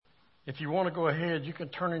If you want to go ahead, you can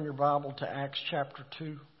turn in your Bible to Acts chapter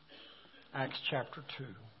 2. Acts chapter 2.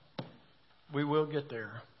 We will get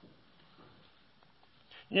there.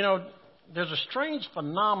 You know, there's a strange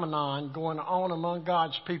phenomenon going on among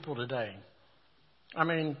God's people today. I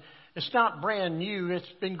mean, it's not brand new.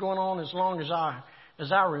 It's been going on as long as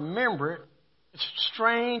I remember it. It's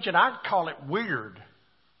strange, and I'd call it weird.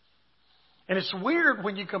 And it's weird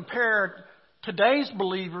when you compare today's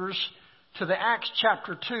believers to the Acts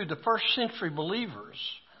chapter 2, the first century believers.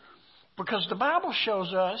 Because the Bible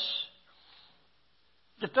shows us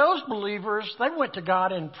that those believers, they went to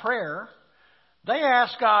God in prayer. They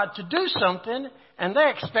asked God to do something, and they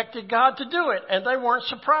expected God to do it. And they weren't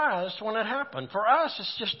surprised when it happened. For us,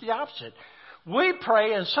 it's just the opposite. We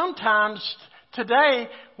pray, and sometimes today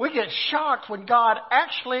we get shocked when God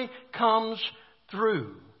actually comes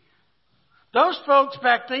through. Those folks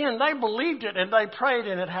back then, they believed it and they prayed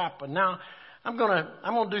and it happened. Now, I'm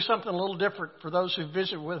gonna do something a little different for those who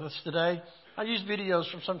visit with us today. I use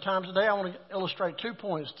videos from some time today. I want to illustrate 2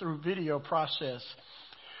 points through video process.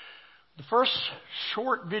 The first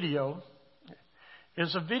short video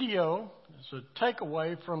is it's a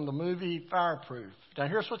takeaway from the movie Fireproof. Now,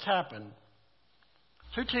 here's what's happened.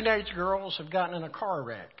 2 teenage girls have gotten in a car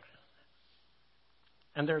wreck,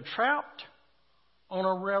 and they're trapped on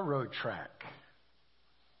a railroad track.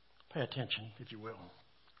 Pay attention, if you will.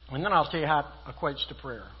 And then I'll tell you how it equates to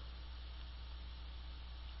prayer.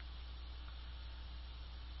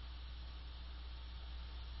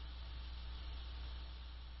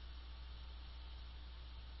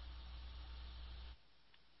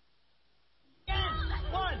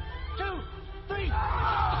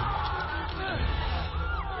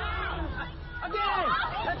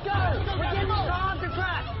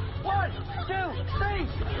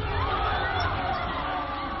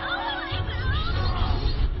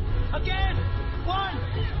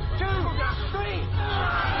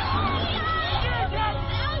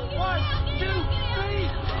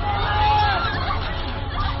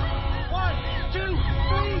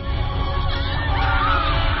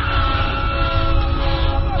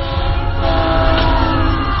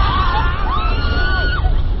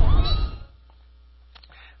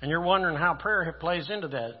 And you're wondering how prayer plays into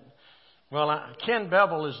that. Well, Ken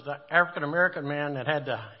Bevel is the African-American man that had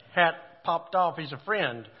the hat popped off. He's a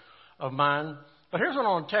friend of mine. But here's what I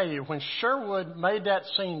want to tell you. When Sherwood made that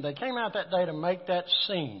scene, they came out that day to make that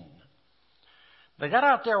scene. They got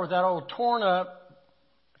out there with that old torn up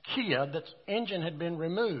Kia, that engine had been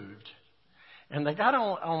removed. And they got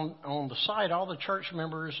on the site, all the church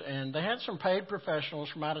members, and they had some paid professionals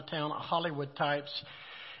from out of town, Hollywood types.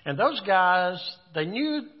 And those guys, they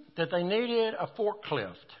knew that they needed a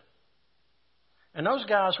forklift. And those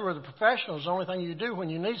guys who are the professionals, the only thing you do when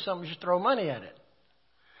you need something is you throw money at it.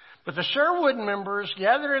 But the Sherwood members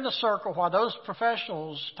gathered in a circle while those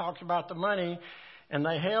professionals talked about the money, and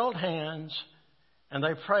they held hands and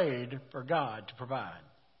they prayed for God to provide.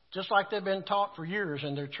 Just like they've been taught for years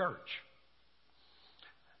in their church.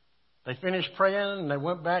 They finished praying and they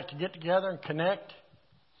went back to get together and connect.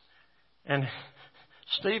 And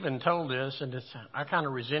Stephen told this, and I kind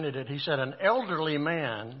of resented it. He said an elderly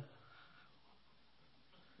man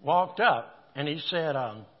walked up and he said,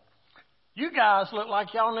 you guys look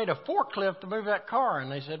like y'all need a forklift to move that car.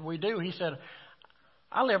 And they said, we do. He said,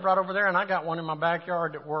 I live right over there and I got one in my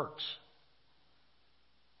backyard that works.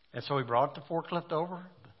 And so he brought the forklift over.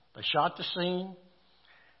 They shot the scene.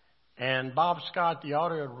 And Bob Scott, the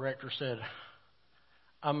audio director, said,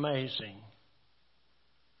 amazing.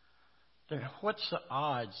 What's the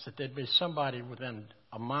odds that there'd be somebody within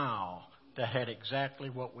a mile that had exactly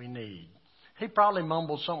what we need? He probably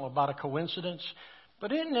mumbled something about a coincidence.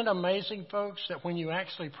 But isn't it amazing, folks, that when you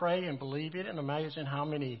actually pray and believe, isn't it amazing how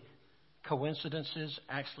many coincidences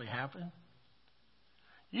actually happen?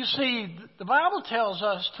 You see, the Bible tells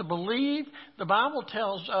us to believe. The Bible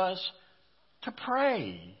tells us to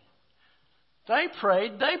pray. They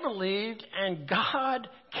prayed, they believed, and God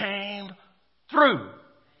came through.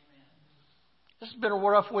 This has been a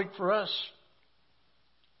rough week for us.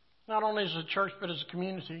 Not only as a church, but as a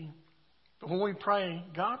community. But when we pray,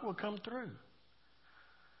 God will come through.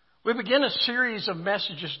 We begin a series of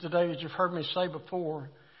messages today, as you've heard me say before,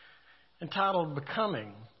 entitled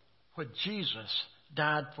Becoming What Jesus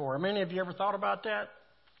Died For. Have many of you ever thought about that?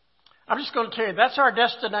 I'm just going to tell you, that's our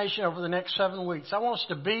destination over the next 7 weeks. I want us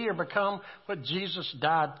to be or become what Jesus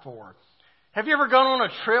died for. Have you ever gone on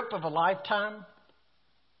a trip of a lifetime?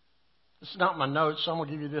 This is not my notes, so I'm going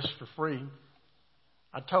to give you this for free.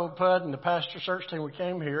 I told Pud and the pastor search team we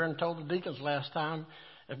came here and told the deacons last time,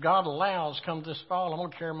 if God allows, come this fall, I'm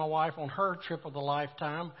going to carry my wife on her trip of a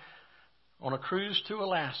lifetime on a cruise to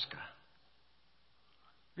Alaska.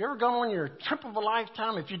 you ever gone on your trip of a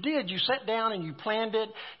lifetime? If you did, you sat down and you planned it.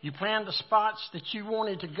 You planned the spots that you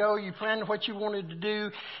wanted to go. You planned what you wanted to do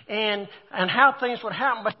and how things would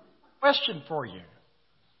happen. But question for you.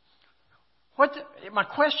 My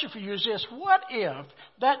question for you is this. What if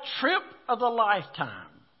that trip of the lifetime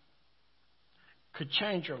could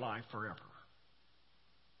change your life forever?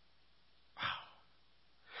 Wow.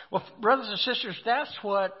 Well, brothers and sisters, that's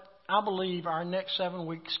what I believe our next 7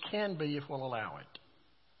 weeks can be if we'll allow it.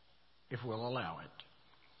 If we'll allow it.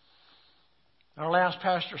 Our last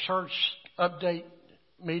pastor search update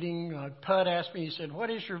meeting, Pud asked me, he said, what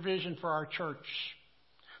is your vision for our church?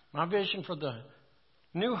 My vision for the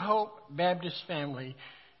New Hope Baptist family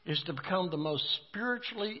is to become the most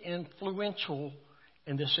spiritually influential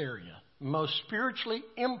in this area, most spiritually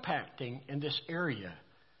impacting in this area.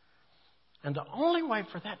 And the only way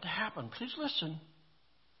for that to happen, please listen,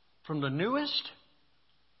 from the newest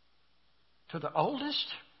to the oldest,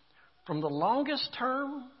 from the longest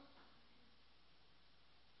term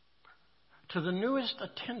to the newest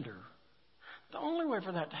attender, the only way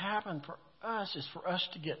for that to happen for us is for us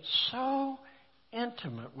to get so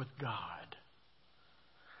intimate with God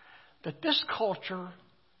that this culture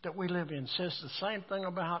that we live in says the same thing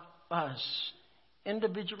about us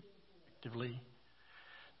individually, collectively,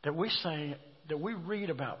 that we say, that we read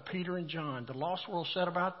about Peter and John, the lost world said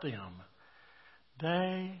about them,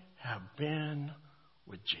 they have been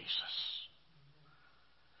with Jesus.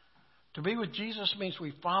 To be with Jesus means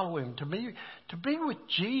we follow Him. To be with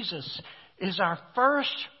Jesus is our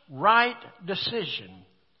first right decision.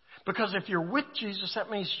 Because if you're with Jesus, that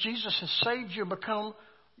means Jesus has saved you and become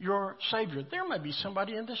your Savior. There may be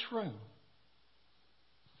somebody in this room.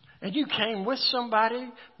 And you came with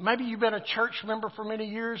somebody. Maybe you've been a church member for many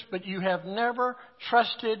years, but you have never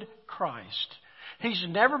trusted Christ. He's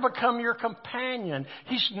never become your companion.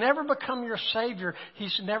 He's never become your Savior.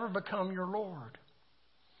 He's never become your Lord.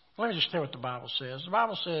 Let me just tell you what the Bible says. The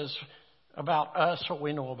Bible says about us what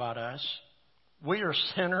we know about us. We are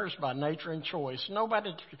sinners by nature and choice.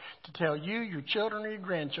 Nobody to tell you, your children, or your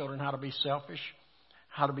grandchildren how to be selfish,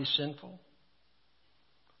 how to be sinful.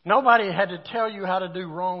 Nobody had to tell you how to do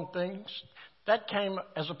wrong things. That came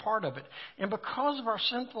as a part of it. And because of our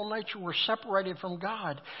sinful nature, we're separated from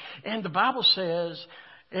God. And the Bible says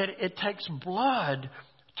it takes blood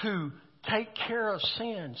to take care of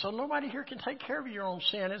sin. So nobody here can take care of your own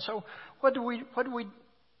sin. And so what are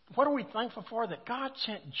we thankful for? That God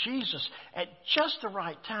sent Jesus at just the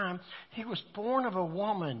right time. He was born of a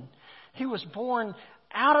woman. He was born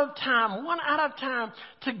out of time, one out of time,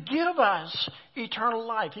 to give us eternal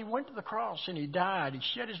life. He went to the cross and He died. He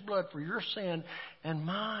shed His blood for your sin and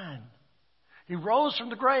mine. He rose from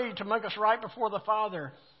the grave to make us right before the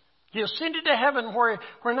Father. He ascended to heaven where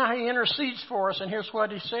now He intercedes for us. And here's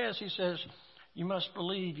what He says. He says, you must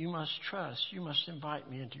believe, you must trust, you must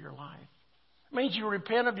invite me into your life. It means you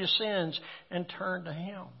repent of your sins and turn to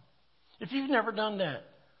Him. If you've never done that,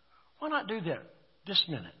 why not do that this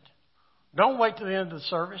minute? Don't wait till the end of the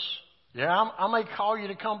service. Yeah, I may call you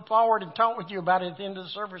to come forward and talk with you about it at the end of the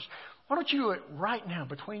service. Why don't you do it right now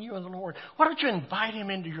between you and the Lord? Why don't you invite Him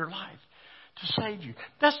into your life to save you?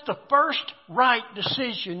 That's the first right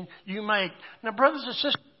decision you make. Now, brothers and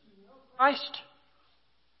sisters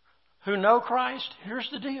who know Christ, here's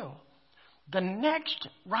the deal. The next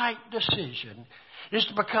right decision is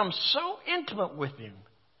to become so intimate with Him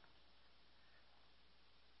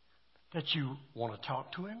that you want to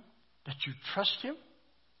talk to Him, that you trust Him,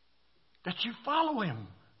 that you follow Him.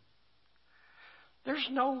 There's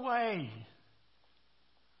no way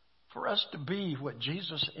for us to be what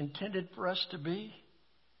Jesus intended for us to be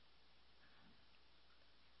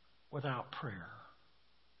without prayer.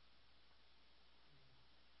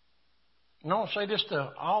 And I'll say this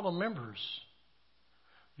to all the members.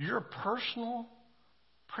 Your personal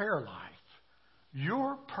prayer life,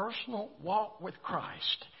 your personal walk with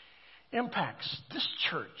Christ impacts this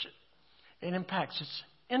church. It impacts its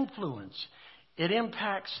influence. It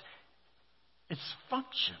impacts its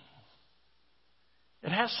function. It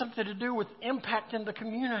has something to do with impact in the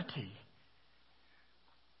community.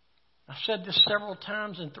 I've said this several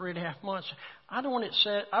times in 3.5 months. I don't want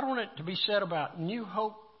it to be said about New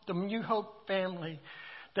Hope, the New Hope family,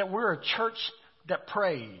 that we're a church that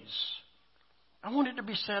prays. I want it to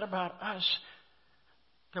be said about us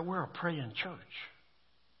that we're a praying church.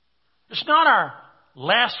 It's not our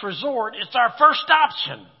last resort. It's our first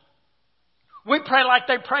option. We pray like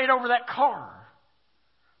they prayed over that car.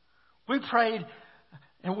 We prayed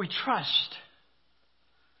and we trust.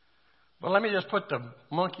 But let me just put the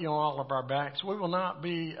monkey on all of our backs. We will not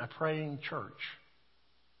be a praying church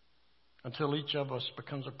until each of us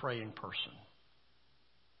becomes a praying person.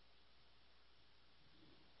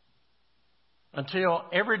 until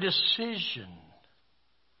every decision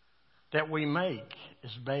that we make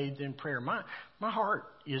is bathed in prayer. My heart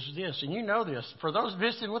is this, and you know this. For those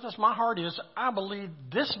visiting with us, my heart is, I believe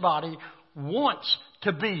this body wants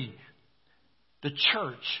to be the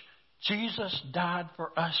church Jesus died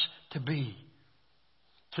for us to be.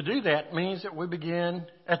 To do that means that we begin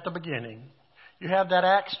at the beginning. You have that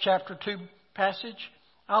Acts chapter 2 passage.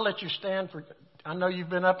 I'll let you stand for, I know you've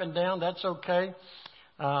been up and down. That's okay.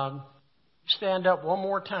 Stand up one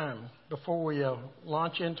more time before we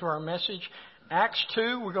launch into our message. Acts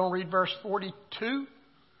 2, we're going to read verse 42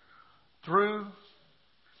 through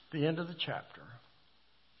the end of the chapter.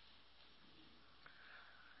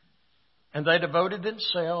 And they devoted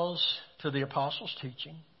themselves to the apostles'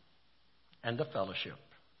 teaching and the fellowship,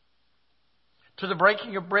 to the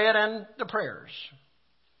breaking of bread and the prayers.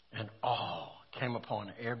 And awe came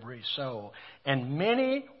upon every soul. And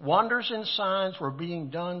many wonders and signs were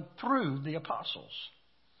being done through the apostles.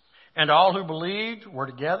 And all who believed were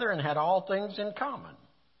together and had all things in common.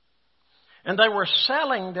 And they were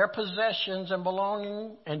selling their possessions and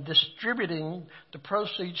belonging and distributing the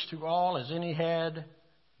proceeds to all as any had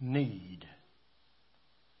need.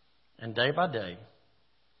 And day by day,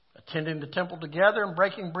 attending the temple together and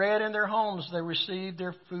breaking bread in their homes, they received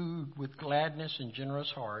their food with gladness and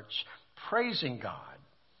generous hearts, praising God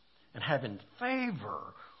and having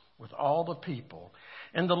favor with all the people.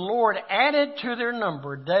 And the Lord added to their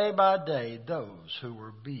number day by day those who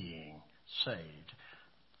were being saved.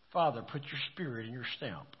 Father, put your spirit and your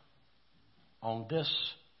stamp on this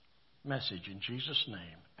message in Jesus'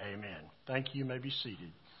 name. Amen. Thank you. You may be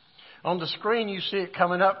seated. On the screen, you see it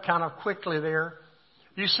coming up kind of quickly there.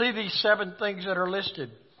 You see these 7 things that are listed.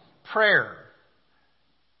 Prayer.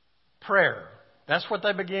 Prayer. That's what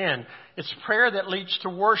they begin. It's prayer that leads to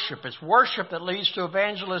worship. It's worship that leads to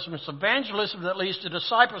evangelism. It's evangelism that leads to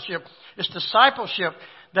discipleship. It's discipleship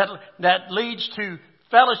that leads to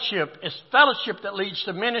fellowship. It's fellowship that leads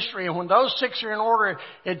to ministry. And when those 6 are in order,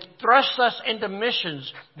 it thrusts us into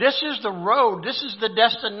missions. This is the road. This is the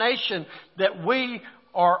destination that we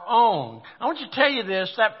are on. I want to tell you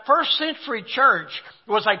this, that first century church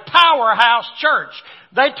was a powerhouse church.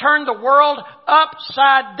 They turned the world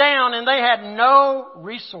upside down and they had no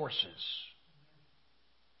resources.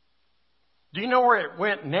 Do you know where it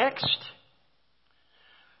went next?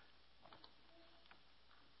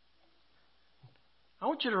 I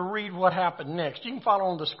want you to read what happened next. You can follow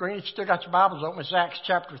on the screen. If you still got your Bibles open, it's Acts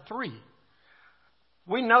chapter 3.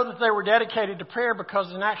 We know that they were dedicated to prayer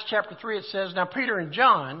because in Acts chapter 3 it says, now Peter and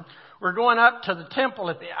John were going up to the temple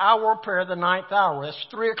at the hour of prayer, the 9th hour. That's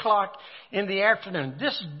 3 o'clock in the afternoon.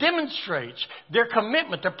 This demonstrates their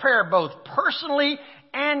commitment to prayer both personally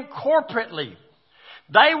and corporately.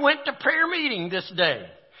 They went to prayer meeting this day.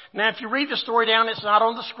 Now, if you read the story down, it's not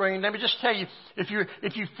on the screen. Let me just tell you, if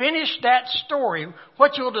you finish that story,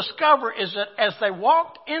 what you'll discover is that as they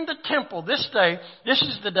walked in the temple this day, this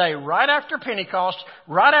is the day right after Pentecost,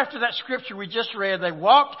 right after that scripture we just read, they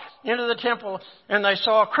walked into the temple and they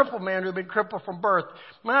saw a crippled man who had been crippled from birth.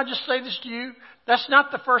 May I just say this to you? That's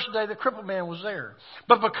not the first day the crippled man was there.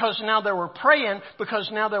 But because now they were praying, because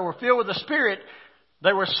now they were filled with the Spirit,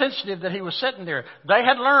 they were sensitive that he was sitting there. They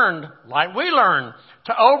had learned, like we learn,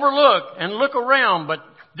 to overlook and look around. But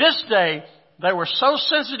this day, they were so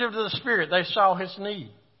sensitive to the Spirit, they saw his need.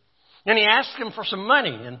 And he asked him for some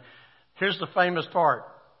money. And here's the famous part.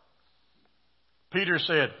 Peter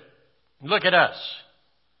said, look at us.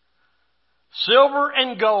 Silver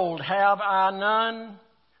and gold have I none,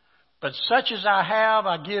 but such as I have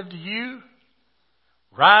I give to you.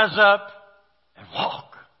 Rise up and walk.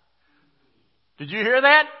 Did you hear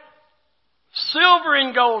that? Silver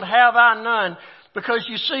and gold have I none. Because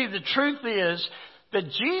you see, the truth is that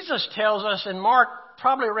Jesus tells us in Mark,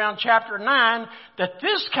 probably around chapter 9, that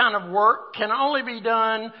this kind of work can only be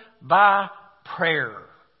done by prayer.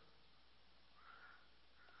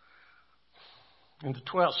 In the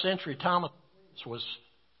 12th century, Thomas was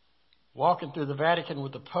walking through the Vatican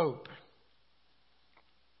with the Pope.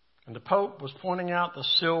 And the Pope was pointing out the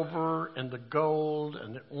silver and the gold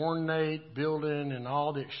and the ornate building and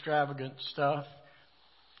all the extravagant stuff.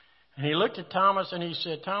 And he looked at Thomas and he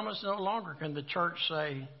said, Thomas, no longer can the church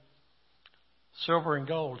say, silver and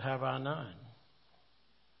gold have I none.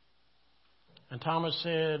 And Thomas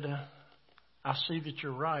said, I see that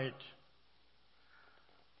you're right.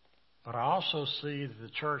 But I also see that the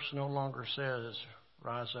church no longer says,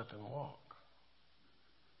 rise up and walk.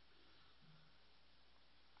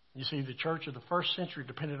 You see, the church of the first century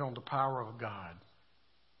depended on the power of God.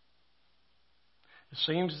 It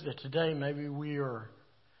seems that today maybe we are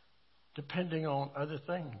depending on other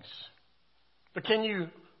things. But can you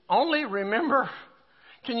only remember,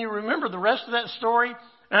 can you remember the rest of that story?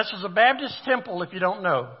 This is a Baptist temple if you don't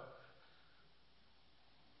know.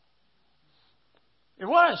 It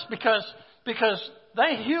was because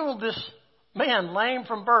they healed this man lame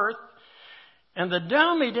from birth, and the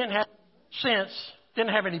dummy didn't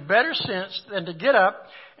have any better sense than to get up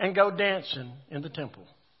and go dancing in the temple.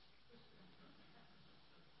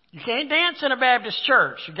 You can't dance in a Baptist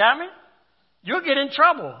church. You got me? You'll get in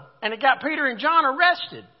trouble. And it got Peter and John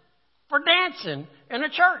arrested for dancing in a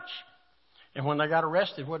church. And when they got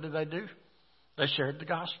arrested, what did they do? They shared the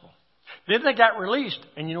gospel. Then they got released.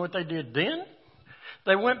 And you know what they did then?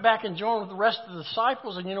 They went back and joined with the rest of the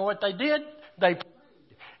disciples. And you know what they did? They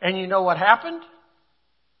prayed. And you know what happened?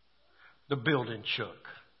 The building shook.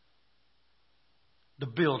 The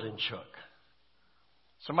building shook.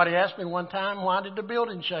 Somebody asked me one time, why did the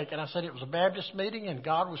building shake? And I said it was a Baptist meeting and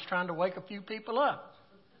God was trying to wake a few people up.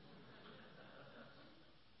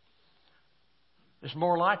 It's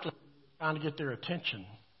more likely trying to get their attention.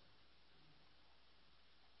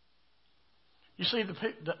 You see,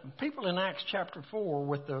 the people in Acts chapter 4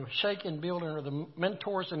 with the shaken building are the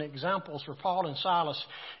mentors and examples for Paul and Silas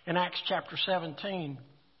in Acts chapter 17,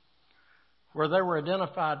 where they were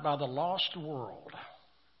identified by the lost world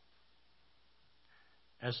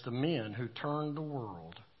as the men who turned the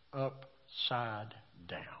world upside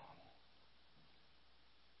down.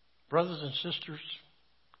 Brothers and sisters,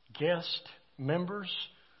 guests, members,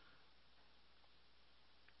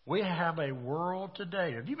 we have a world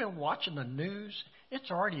today. Have you been watching the news?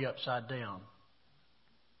 It's already upside down.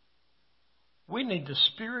 We need the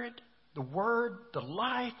Spirit, the Word, the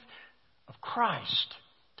life of Christ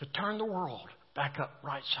to turn the world back up,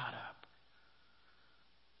 right side up.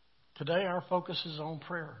 Today our focus is on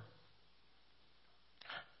prayer.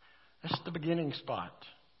 That's the beginning spot.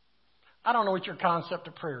 I don't know what your concept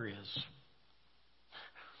of prayer is.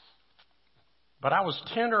 But I was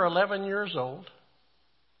 10 or 11 years old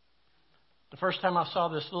the first time I saw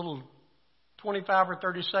this little 25 or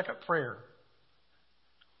 30 second prayer.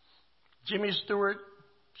 Jimmy Stewart,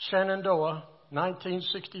 Shenandoah,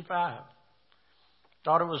 1965.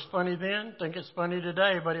 Thought it was funny then, think it's funny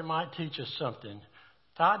today, but it might teach us something.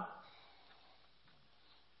 Todd?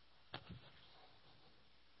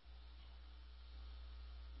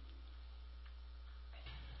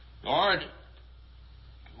 Lord,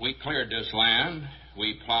 we cleared this land.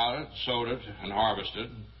 We plowed it, sowed it, and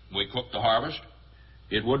harvested. We cooked the harvest.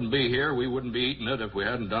 It wouldn't be here. We wouldn't be eating it if we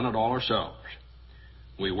hadn't done it all ourselves.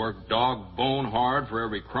 We worked dog bone hard for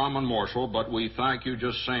every crumb and morsel, but we thank you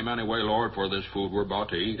just same anyway, Lord, for this food we're about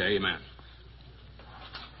to eat. Amen.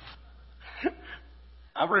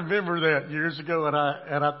 I remember that years ago, and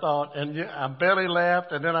I thought, and I belly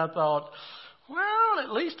laughed, and then I thought, well,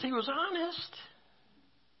 at least he was honest.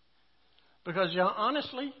 Because,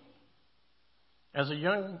 honestly, as a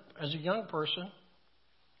young person,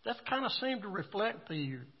 that kind of seemed to reflect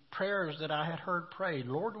the prayers that I had heard prayed.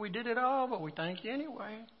 Lord, we did it all, but we thank you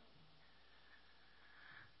anyway.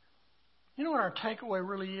 You know what our takeaway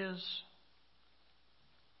really is?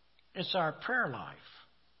 It's our prayer life.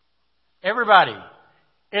 Everybody,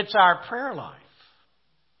 it's our prayer life.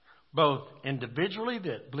 Both individually,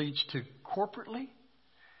 that bleeds to corporately,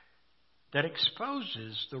 that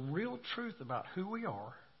exposes the real truth about who we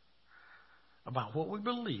are, about what we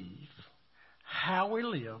believe, how we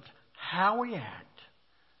live, how we act,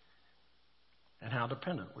 and how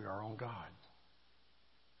dependent we are on God.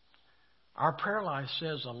 Our prayer life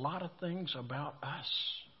says a lot of things about us.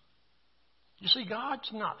 You see, God's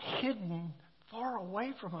not hidden far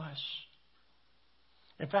away from us.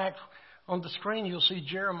 In fact, on the screen you'll see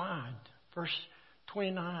Jeremiah, verse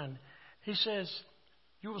 29. He says,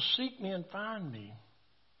 you will seek me and find me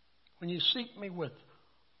when you seek me with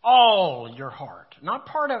all your heart. Not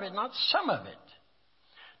part of it, not some of it.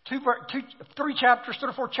 3 or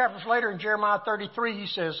 4 chapters later in Jeremiah 33, he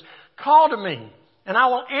says, call to me and I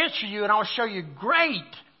will answer you and I will show you great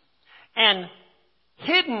and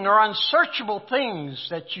hidden or unsearchable things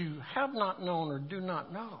that you have not known or do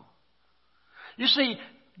not know. You see,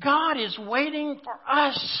 God is waiting for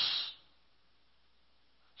us.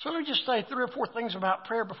 So let me just say 3 or 4 things about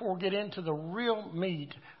prayer before we get into the real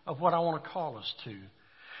meat of what I want to call us to.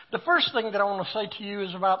 The first thing that I want to say to you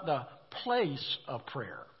is about the place of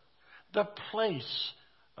prayer. The place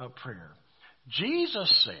of prayer.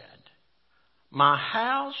 Jesus said, my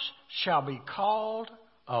house shall be called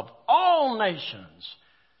of all nations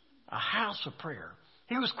a house of prayer.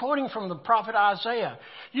 He was quoting from the prophet Isaiah.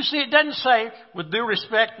 You see, it doesn't say, with due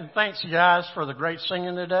respect and thanks you guys for the great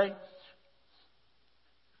singing today.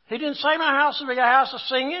 He didn't say my house would be a house of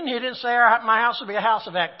singing. He didn't say my house would be a house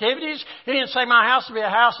of activities. He didn't say my house would be a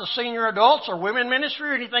house of senior adults or women ministry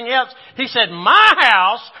or anything else. He said my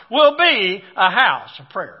house will be a house of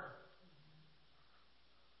prayer.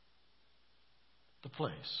 The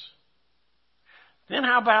place. Then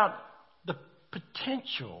how about the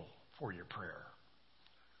potential for your prayer?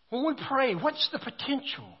 When we pray, what's the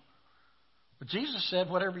potential? Well, Jesus said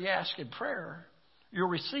whatever you ask in prayer, you'll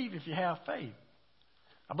receive if you have faith.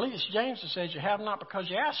 I believe it's James that says you have not because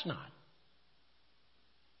you ask not.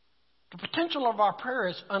 The potential of our prayer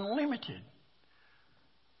is unlimited.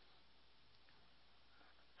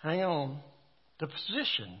 Hang on. The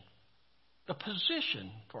position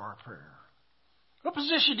for our prayer. What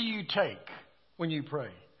position do you take when you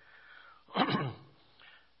pray?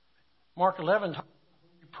 Mark 11,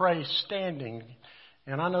 you pray standing.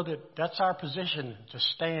 And I know that that's our position, to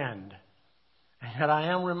stand. And yet I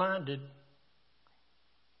am reminded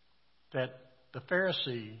that the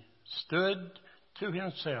Pharisee stood to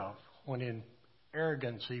himself when in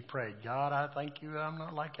arrogance he prayed, God, I thank you I'm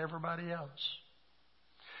not like everybody else.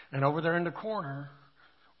 And over there in the corner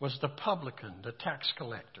was the publican, the tax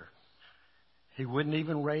collector. He wouldn't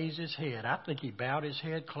even raise his head. I think he bowed his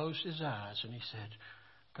head, closed his eyes, and he said,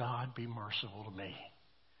 God, be merciful to me,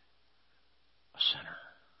 a sinner.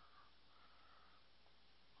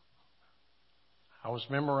 I was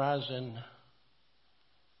memorizing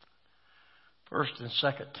 1st and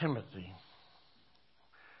 2nd Timothy.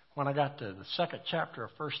 When I got to the 2nd chapter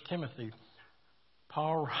of 1 Timothy,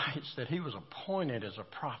 Paul writes that he was appointed as a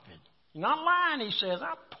prophet. Not lying, he says,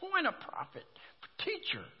 I appoint a prophet,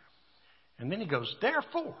 teacher. And then he goes,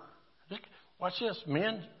 therefore, watch this,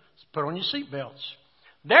 men, put on your seatbelts.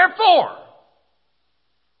 Therefore,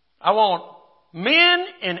 I want men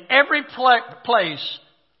in every place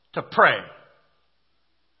to pray.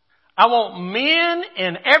 I want men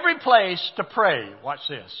in every place to pray. Watch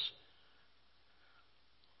this.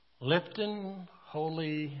 Lifting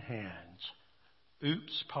holy hands.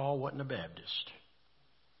 Oops, Paul wasn't a Baptist.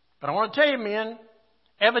 But I want to tell you, men,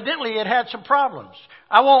 evidently it had some problems.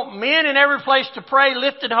 I want men in every place to pray,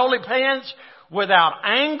 lifting holy hands without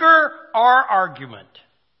anger or argument.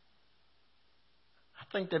 I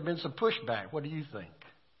think there's been some pushback. What do you think?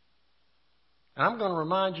 And I'm going to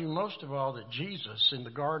remind you most of all that Jesus in the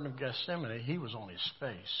Garden of Gethsemane, he was on his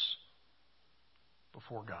face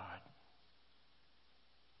before God.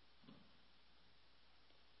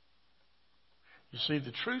 You see,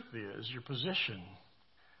 the truth is your position,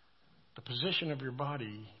 the position of your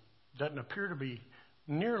body doesn't appear to be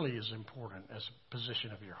nearly as important as the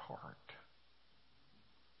position of your heart.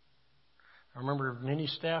 I remember many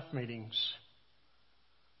staff meetings,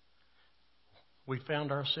 we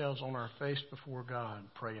found ourselves on our face before God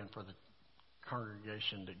praying for the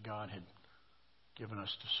congregation that God had given us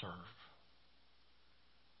to serve.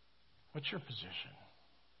 What's your position?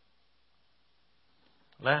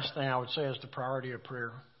 Last thing I would say is the priority of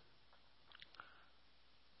prayer.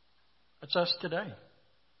 That's us today.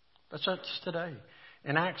 That's us today.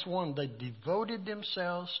 In Acts 1, they devoted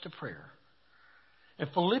themselves to prayer. In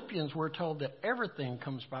Philippians, we're told that everything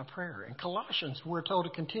comes by prayer. In Colossians, we're told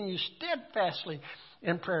to continue steadfastly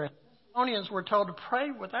in prayer. In Thessalonians, we're told to pray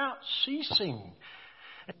without ceasing.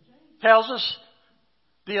 And James tells us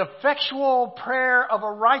the effectual prayer of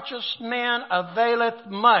a righteous man availeth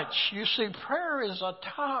much. You see, prayer is a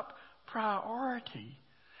top priority.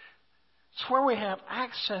 It's where we have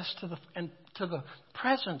access to the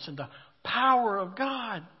presence and the power of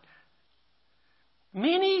God.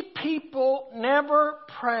 Many people never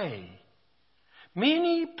pray.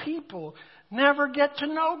 Many people never get to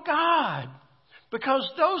know God. Because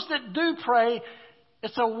those that do pray,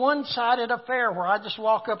 it's a one-sided affair where I just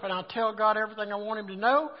walk up and I tell God everything I want Him to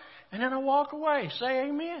know, and then I walk away. Say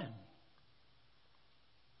amen.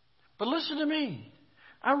 But listen to me.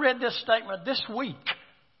 I read this statement this week.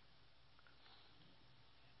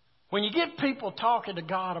 When you get people talking to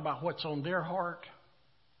God about what's on their heart,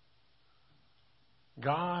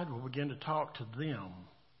 God will begin to talk to them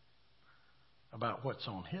about what's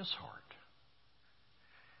on His heart.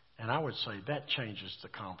 And I would say that changes the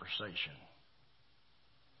conversation.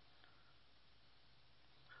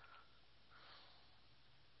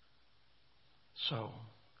 So,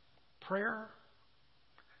 prayer.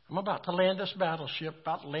 I'm about to land this battleship,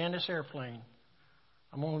 about to land this airplane.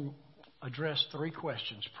 I'm going to address 3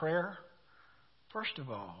 questions. Prayer, first of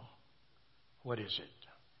all, what is it?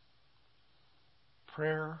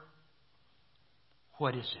 Prayer,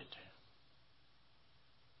 what is it?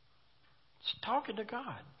 It's talking to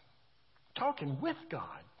God. Talking with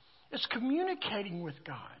God. It's communicating with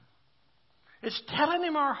God. It's telling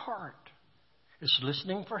Him our heart. It's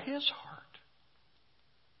listening for His heart.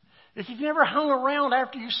 If you've never hung around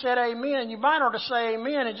after you said amen, you might ought to say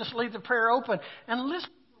amen and just leave the prayer open and listen.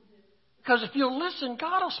 Because if you'll listen,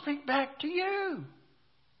 God will speak back to you.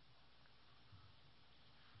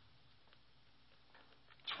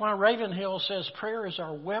 That's why Ravenhill says prayer is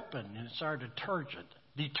our weapon and it's our detergent.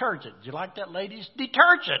 Detergent. Do you like that, ladies?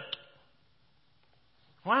 Detergent.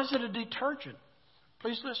 Why is it a detergent?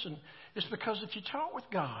 Please listen. It's because if you talk with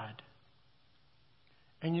God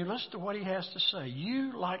and you listen to what He has to say,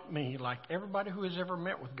 you, like me, like everybody who has ever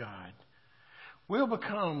met with God, will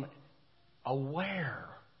become aware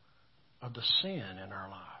of the sin in our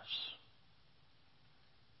lives.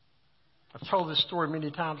 I've told this story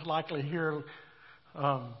many times, likely here.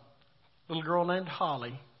 Little girl named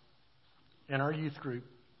Holly in our youth group.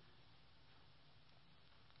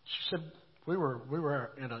 She said we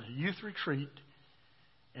were in a youth retreat,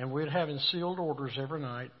 and we'd having sealed orders every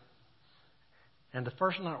night. And the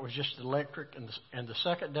first night was just electric, and the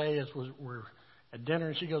second day is we're at dinner,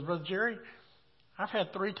 and she goes, Brother Jerry, I've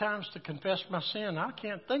had 3 times to confess my sin. I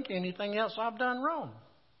can't think of anything else I've done wrong.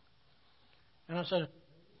 And I said,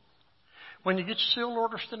 when you get your sealed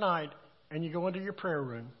orders tonight and you go into your prayer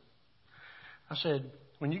room, I said,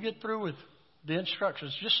 when you get through with the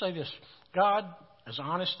instructions, just say this: God, as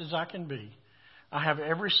honest as I can be, I have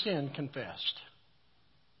every sin confessed.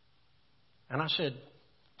 And I said,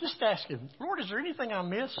 just ask Him, Lord, is there anything I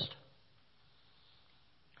missed?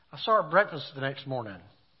 I saw her at breakfast the next morning.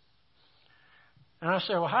 And I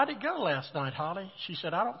said, well, how did it go last night, Holly? She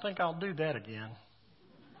said, I don't think I'll do that again.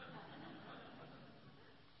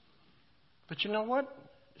 But you know what?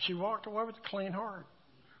 She walked away with a clean heart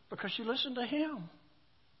because she listened to Him.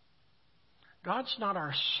 God's not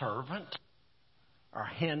our servant, our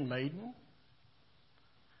handmaiden.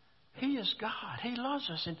 He is God. He loves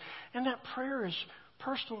us. And that prayer is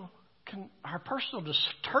personal. Our personal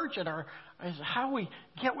detergent is how we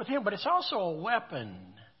get with Him. But it's also a weapon.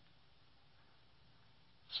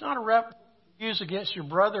 It's not a weapon to use against your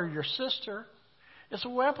brother or your sister. It's a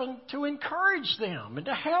weapon to encourage them and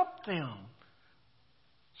to help them.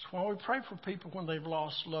 That's why we pray for people when they've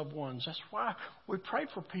lost loved ones. That's why we pray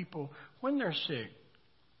for people when they're sick.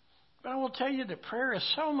 But I will tell you that prayer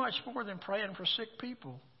is so much more than praying for sick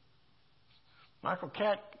people. Michael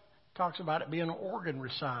Catt talks about it being an organ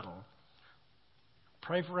recital.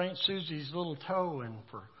 Pray for Aunt Susie's little toe and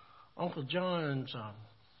for Uncle John's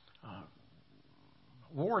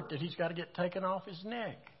wart that he's got to get taken off his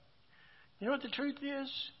neck. You know what the truth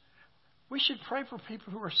is? We should pray for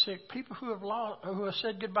people who are sick, people who have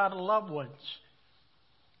said goodbye to loved ones.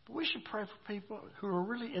 But we should pray for people who are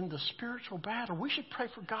really in the spiritual battle. We should pray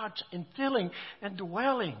for God's infilling and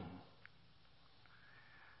dwelling.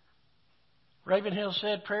 Ravenhill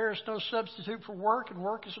said prayer is no substitute for work, and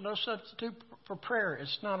work is no substitute for prayer.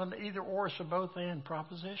 It's not an either or, it's a both and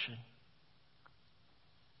proposition.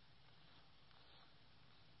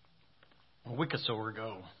 A week or so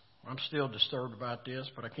ago, I'm still disturbed about this,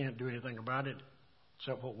 but I can't do anything about it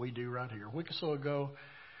except what we do right here. A week or so ago,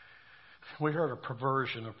 we heard a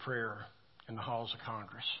perversion of prayer in the halls of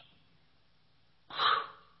Congress.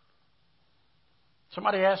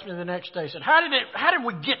 Somebody asked me the next day, said, how did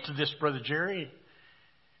we get to this, Brother Jerry?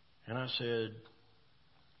 And I said,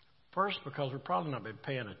 first, because we've probably not been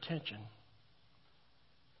paying attention.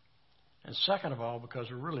 And second of all, because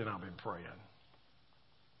we've really not been praying.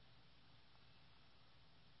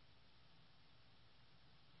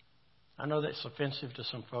 I know that's offensive to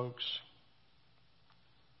some folks.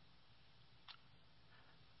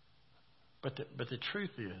 But the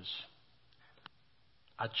truth is,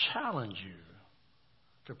 I challenge you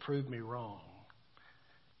to prove me wrong.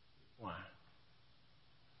 Why?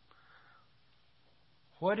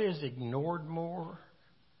 What is ignored more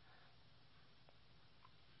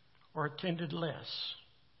or attended less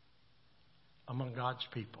among God's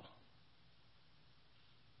people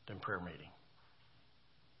than prayer meeting?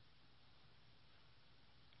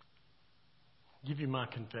 I'll give you my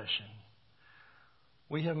confession.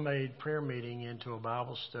 We have made prayer meeting into a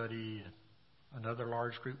Bible study, another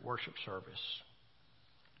large group worship service.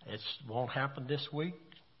 It won't happen this week.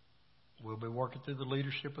 We'll be working through the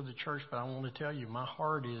leadership of the church, but I want to tell you, my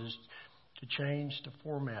heart is to change the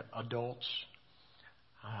format. Adults.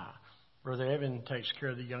 Brother Evan takes care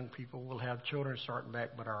of the young people. We'll have children starting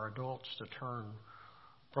back, but our adults to turn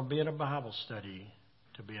from being a Bible study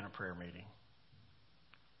to being a prayer meeting.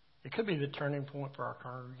 It could be the turning point for our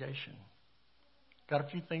congregation. Got a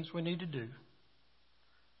few things we need to do.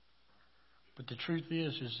 But the truth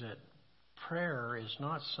is that prayer is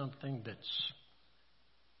not something that's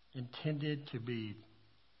intended to be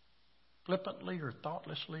flippantly or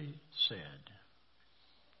thoughtlessly said.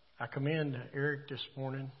 I commend Eric this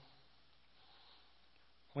morning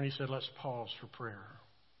when he said, let's pause for prayer.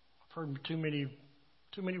 I've heard too many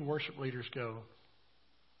worship leaders go,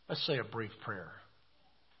 let's say a brief prayer.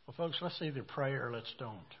 Well, folks, let's either pray or let's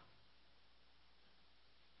don't.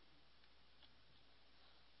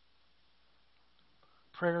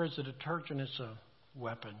 Prayer is a detergent. It's a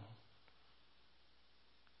weapon.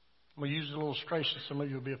 I'm going to use an illustration some of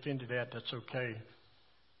you will be offended at. That's okay.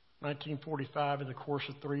 1945, in the course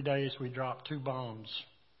of 3 days, we dropped 2 bombs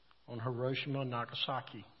on Hiroshima and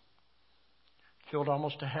Nagasaki. Killed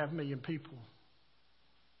almost 500,000 people.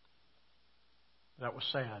 That was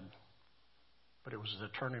sad, but it was the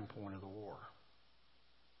turning point of the war.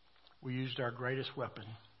 We used our greatest weapon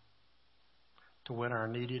to win our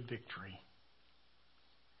needed victory.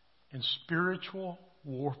 In spiritual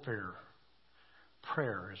warfare,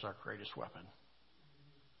 prayer is our greatest weapon.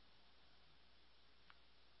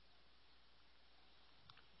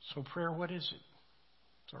 So prayer, what is it?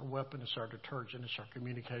 It's our weapon, it's our detergent, it's our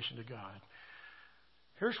communication to God.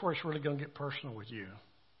 Here's where it's really going to get personal with you.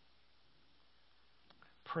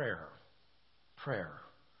 Prayer. Prayer.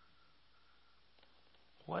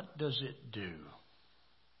 What does it do?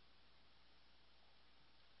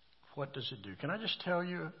 What does it do? Can I just tell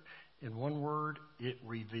you in one word? It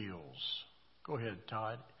reveals. Go ahead,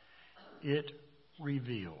 Todd. It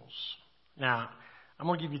reveals. Now, I'm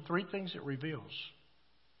going to give you 3 things it reveals.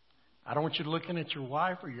 I don't want you looking at your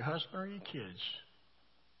wife or your husband or your kids.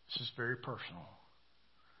 This is very personal.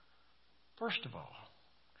 First of all,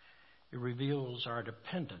 it reveals our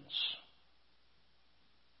dependence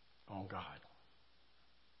on God.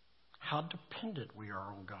 How dependent we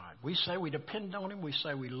are on God. We say we depend on Him. We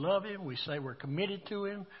say we love Him. We say we're committed to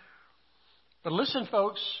Him. But listen,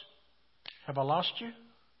 folks, have I lost you?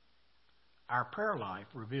 Our prayer life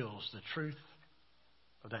reveals the truth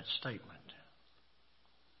of that statement.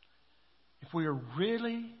 If we are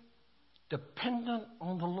really dependent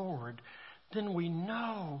on the Lord, then we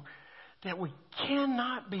know that we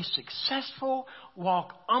cannot be successful,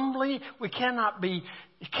 walk humbly. We cannot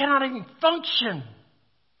even function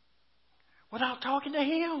without talking to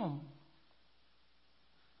Him.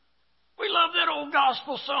 We love that old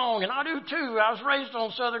gospel song, and I do too. I was raised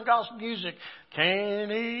on Southern gospel music.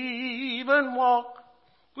 Can't even walk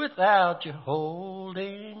without you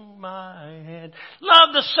holding my hand.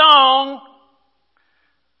 Love the song.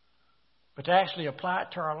 But to actually apply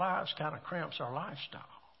it to our lives kind of cramps our lifestyle.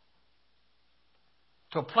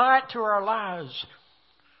 To apply it to our lives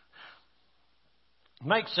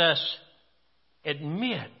makes us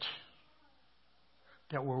admit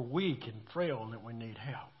that we're weak and frail and that we need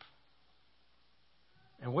help.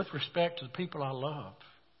 And with respect to the people I love,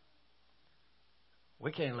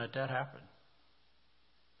 we can't let that happen.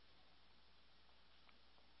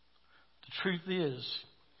 The truth is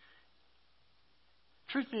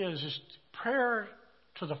prayer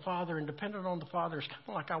to the Father and dependent on the Father is kind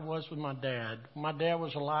of like I was with my dad. When my dad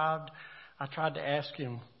was alive, I tried to ask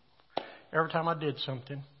him every time I did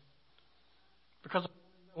something because of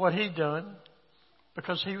what he'd done,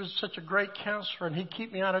 because he was such a great counselor and he'd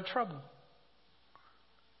keep me out of trouble.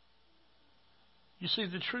 You see,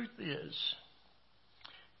 the truth is,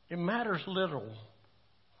 it matters little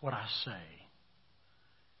what I say.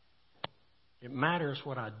 It matters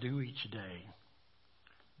what I do each day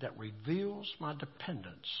that reveals my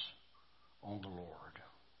dependence on the Lord.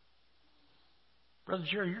 Brother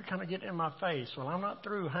Jerry, you're kind of getting in my face. Well, I'm not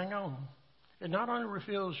through. Hang on. It not only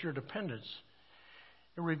reveals your dependence,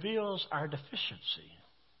 it reveals our deficiency.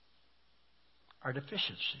 Our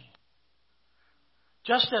deficiency.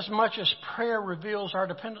 Just as much as prayer reveals our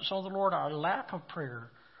dependence on the Lord, our lack of prayer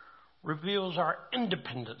reveals our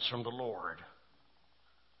independence from the Lord.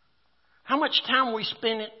 How much time we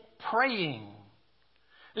spend praying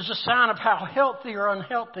is a sign of how healthy or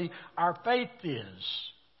unhealthy our faith is.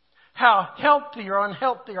 How healthy or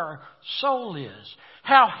unhealthy our soul is.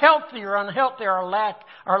 How healthy or unhealthy our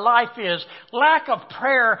life is. Lack of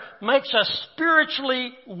prayer makes us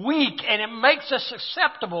spiritually weak, and it makes us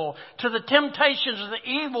susceptible to the temptations of the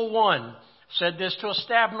evil one. I said this to a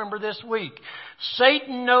staff member this week.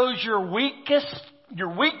 Satan knows your weakness,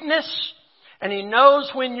 and he knows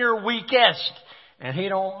when you're weakest, and he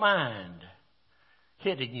don't mind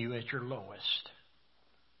hitting you at your lowest.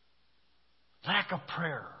 Lack of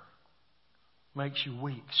prayer makes you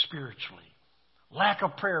weak spiritually. Lack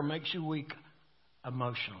of prayer makes you weak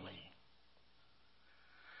emotionally.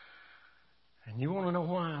 And you want to know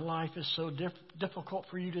why life is so difficult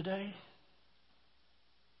for you today?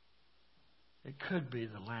 It could be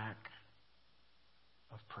the lack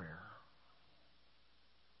of prayer.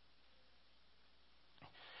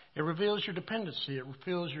 It reveals your dependency. It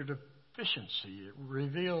reveals your deficiency. It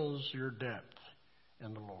reveals your depth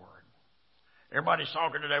in the Lord. Everybody's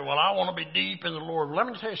talking today, well, I want to be deep in the Lord. Well, let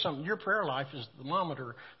me tell you something. Your prayer life is the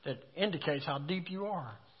thermometer that indicates how deep you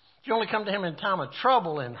are. If you only come to Him in time of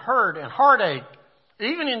trouble and hurt and heartache,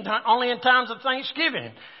 even only in times of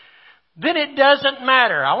thanksgiving, then it doesn't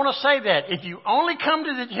matter. I want to say that. If you only come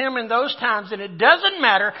to Him in those times, then it doesn't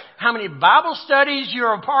matter how many Bible studies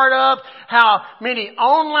you're a part of, how many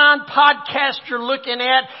online podcasts you're looking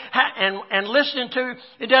at and listening to.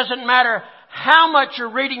 It doesn't matter how much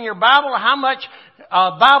you're reading your Bible or how much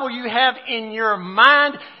Bible you have in your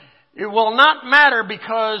mind. It will not matter,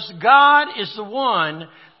 because God is the one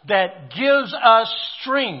that gives us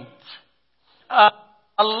strength.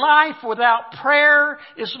 A life without prayer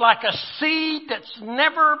is like a seed that's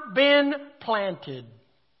never been planted.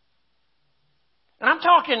 And I'm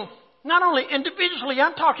talking not only individually,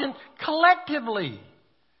 I'm talking collectively.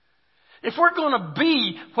 If we're going to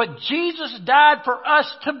be what Jesus died for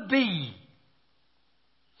us to be,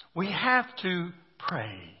 we have to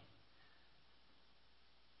pray.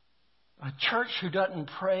 A church who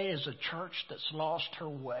doesn't pray is a church that's lost her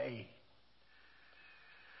way.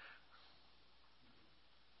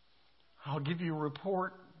 I'll give you a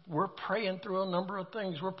report. We're praying through a number of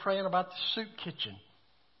things. We're praying about the soup kitchen.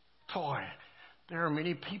 Boy, there are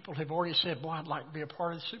many people who have already said, boy, I'd like to be a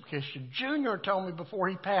part of the soup kitchen. Junior told me before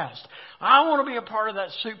he passed, I want to be a part of that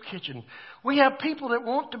soup kitchen. We have people that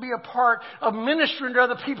want to be a part of ministering to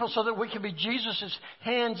other people so that we can be Jesus'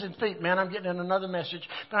 hands and feet. Man, I'm getting in another message,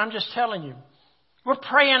 but I'm just telling you. We're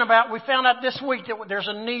praying we found out this week that there's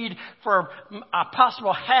a need for a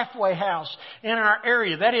possible halfway house in our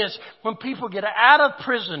area. That is, when people get out of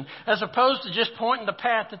prison, as opposed to just pointing the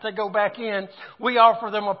path that they go back in, we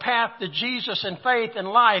offer them a path to Jesus and faith and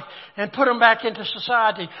life and put them back into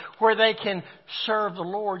society where they can serve the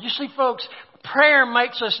Lord. You see, folks, prayer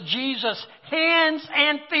makes us Jesus' hands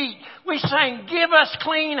and feet. We sang, give us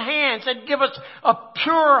clean hands and give us a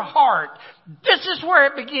pure heart. This is where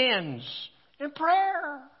it begins. In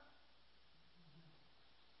prayer.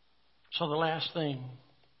 So the last thing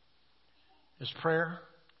is prayer.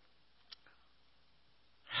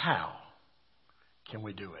 How can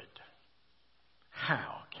we do it?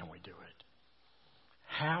 How can we do it?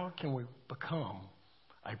 How can we become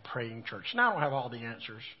a praying church? Now, I don't have all the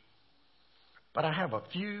answers, but I have a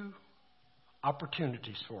few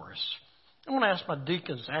opportunities for us. I want to ask my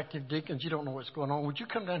deacons, active deacons, you don't know what's going on. Would you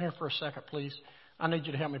come down here for a second, please? I need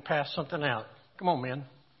you to help me pass something out. Come on, man.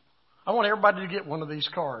 I want everybody to get one of these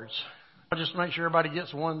cards. I'll just make sure everybody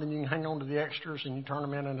gets one, then you can hang on to the extras and you turn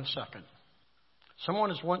them in a second.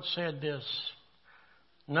 Someone has once said this: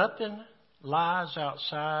 nothing lies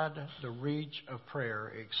outside the reach of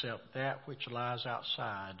prayer except that which lies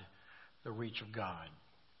outside the reach of God.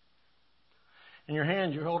 In your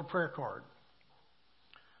hand, you hold a prayer card.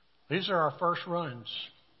 These are our first runs.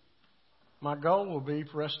 My goal will be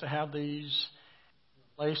for us to have these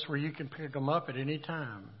place where you can pick them up at any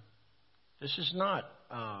time. This is not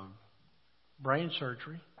brain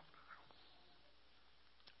surgery.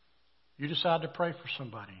 You decide to pray for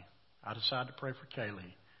somebody. I decide to pray for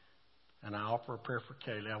Kaylee. And I offer a prayer for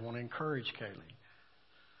Kaylee. I want to encourage Kaylee.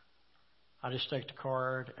 I just take the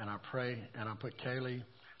card and I pray and I put Kaylee. I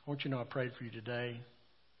want you to know I prayed for you today.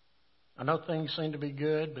 I know things seem to be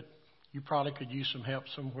good, but you probably could use some help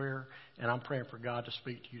somewhere. And I'm praying for God to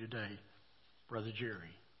speak to you today. Brother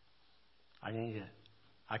Jerry,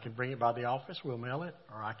 I can bring it by the office, we'll mail it,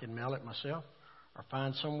 or I can mail it myself, or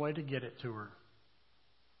find some way to get it to her.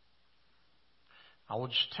 I will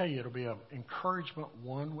just tell you, it'll be an encouragement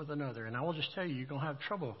one with another. And I will just tell you, you're going to have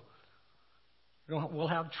trouble. We'll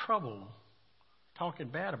have trouble talking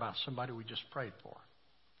bad about somebody we just prayed for.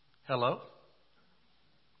 Hello?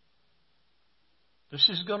 This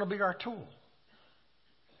is going to be our tool.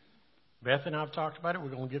 Beth and I have talked about it.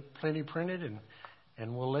 We're going to get plenty printed,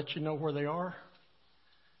 and we'll let you know where they are.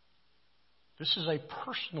 This is a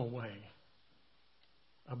personal way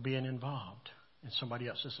of being involved in somebody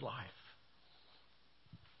else's life.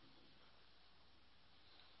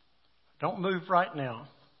 Don't move right now.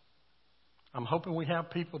 I'm hoping we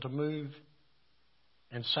have people to move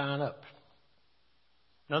and sign up.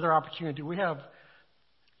 Another opportunity, we have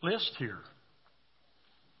lists here.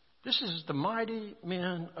 This is the mighty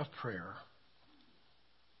men of prayer.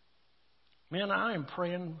 Men, I am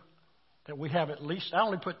praying that we have at least, I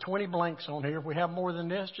only put 20 blanks on here. If we have more than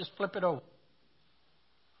this, just flip it over.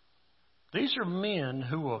 These are men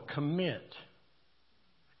who will commit,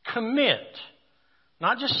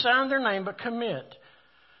 not just sign their name, but commit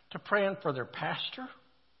to praying for their pastor,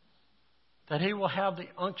 that he will have the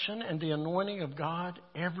unction and the anointing of God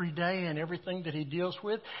every day in everything that he deals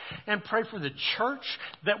with. And pray for the church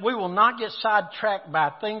that we will not get sidetracked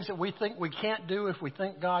by things that we think we can't do if we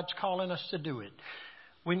think God's calling us to do it.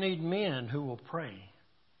 We need men who will pray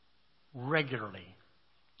regularly,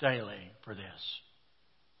 daily for this.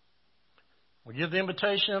 We'll give the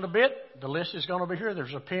invitation in a bit. The list is going to be here.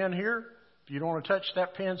 There's a pen here. If you don't want to touch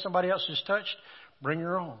that pen somebody else has touched, bring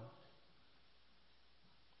your own.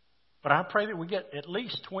 But I pray that we get at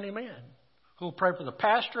least 20 men who will pray for the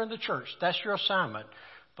pastor and the church. That's your assignment.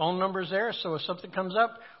 Phone number is there, so if something comes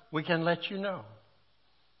up, we can let you know.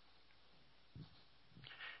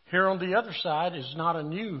 Here on the other side is not a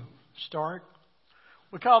new start.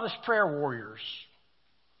 We call this Prayer Warriors.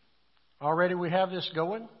 Already we have this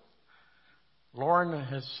going. Lauren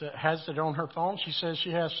has it on her phone. She says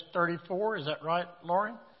she has 34. Is that right,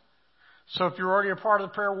 Lauren? So if you're already a part of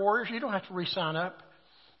the Prayer Warriors, you don't have to re-sign up.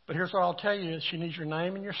 But here's what I'll tell you. She needs your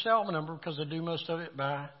name and your cell number because they do most of it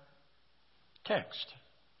by text.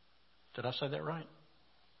 Did I say that right?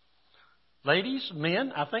 Ladies,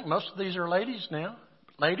 men, I think most of these are ladies now.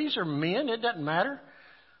 Ladies or men, it doesn't matter.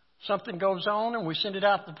 Something goes on and we send it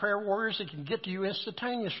out to the Prayer Warriors. It can get to you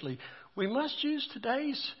instantaneously. We must use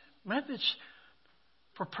today's methods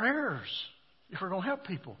for prayers if we're going to help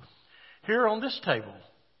people. Here on this table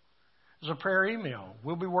is a prayer email.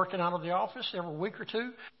 We'll be working out of the office every week or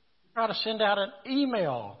two. Try to send out an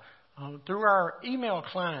email through our email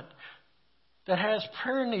client that has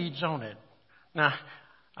prayer needs on it. Now,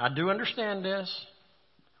 I do understand this,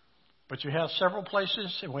 but you have several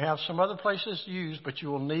places, and we have some other places to use, but you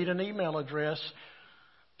will need an email address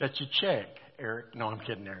that you check, Eric. No, I'm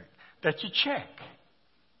kidding, Eric. That you check.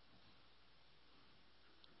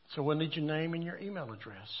 So we'll need your name and your email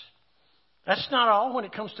address. That's not all when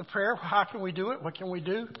it comes to prayer. How can we do it? What can we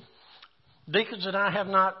do? Deacons and I have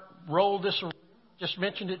not rolled this around, just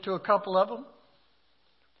mentioned it to a couple of them.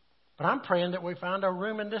 But I'm praying that we find a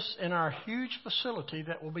room in our huge facility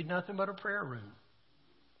that will be nothing but a prayer room.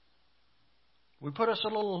 We put us a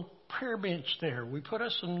little prayer bench there. We put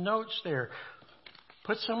us some notes there.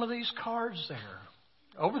 Put some of these cards there.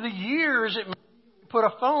 Over the years, put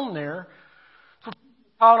a phone there.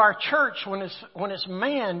 Call our church when it's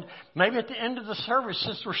manned, maybe at the end of the service,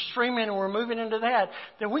 since we're streaming and we're moving into that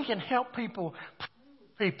we can help people.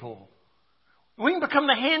 We can become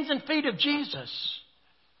the hands and feet of Jesus.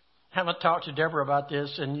 I haven't talked to Deborah about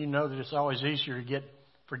this, and you know that it's always easier to get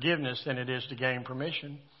forgiveness than it is to gain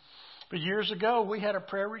permission. But years ago, we had a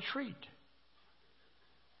prayer retreat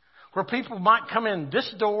where people might come in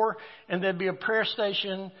this door and there'd be a prayer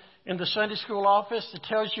station in the Sunday school office that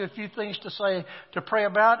tells you a few things to say, to pray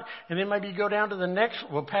about. And then maybe you go down to the next,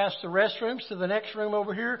 we'll pass the restrooms to the next room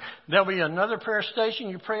over here. There'll be another prayer station.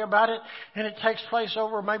 You pray about it. And it takes place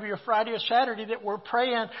over maybe a Friday or Saturday that we're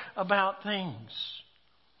praying about things.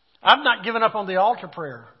 I've not given up on the altar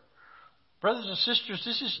prayer. Brothers and sisters,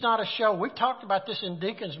 this is not a show. We talked about this in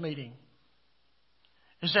Deacons meeting.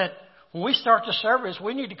 Is that when we start the service,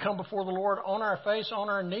 we need to come before the Lord on our face, on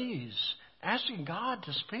our knees, asking God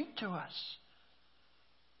to speak to us.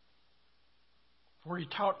 I've already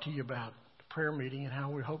talked to you about the prayer meeting and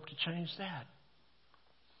how we hope to change that.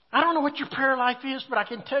 I don't know what your prayer life is, but I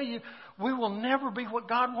can tell you we will never be what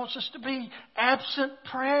God wants us to be absent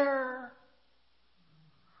prayer.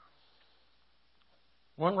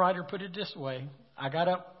 One writer put it this way: I got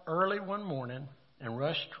up early one morning and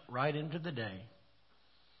rushed right into the day.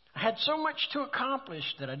 I had so much to accomplish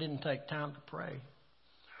that I didn't take time to pray.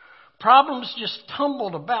 Problems just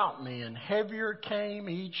tumbled about me, and heavier came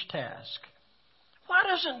each task. Why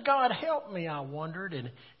doesn't God help me, I wondered,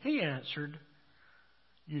 and He answered,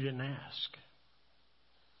 you didn't ask.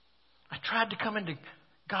 I tried to come into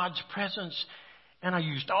God's presence, and I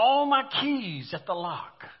used all my keys at the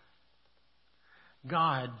lock.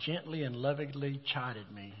 God gently and lovingly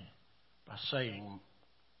chided me by saying,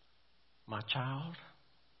 my child,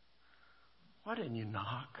 why didn't you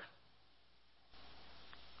knock?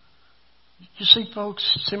 You see, folks,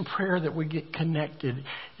 it's in prayer that we get connected.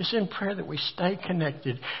 It's in prayer that we stay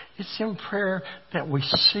connected. It's in prayer that we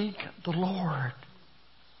seek the Lord.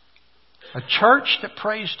 A church that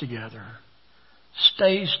prays together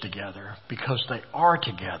stays together because they are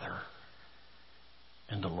together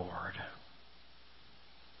in the Lord.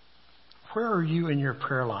 Where are you in your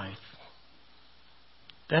prayer life?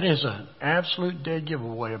 That is an absolute dead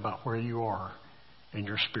giveaway about where you are in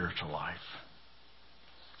your spiritual life.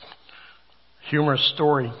 Humorous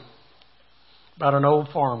story about an old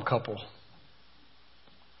farm couple.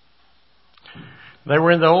 They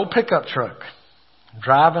were in the old pickup truck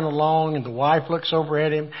driving along, and the wife looks over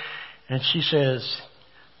at him and she says,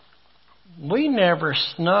 we never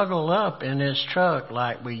snuggle up in his truck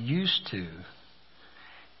like we used to.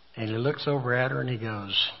 And he looks over at her and he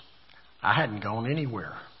goes, I hadn't gone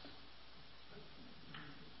anywhere.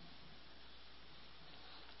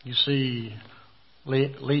 You see,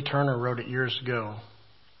 Lee Turner wrote it years ago.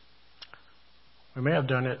 We may have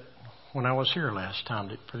done it when I was here last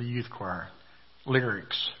time for the youth choir.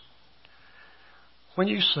 Lyrics. When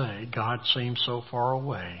you say, God seems so far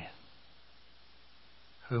away,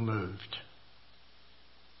 who moved?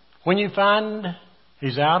 When you find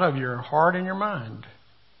He's out of your heart and your mind,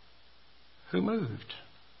 who moved?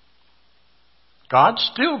 God's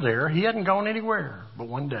still there. He hadn't gone anywhere. But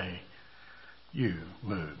one day, you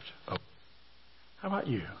moved. Oh. How about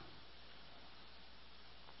you?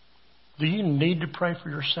 Do you need to pray for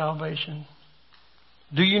your salvation?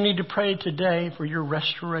 Do you need to pray today for your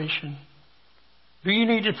restoration? Do you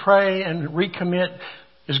need to pray and recommit?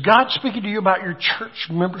 Is God speaking to you about your church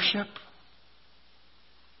membership?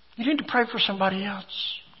 You need to pray for somebody else.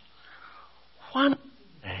 Why not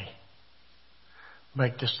today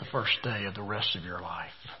make this the first day of the rest of your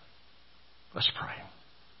life? Let's pray.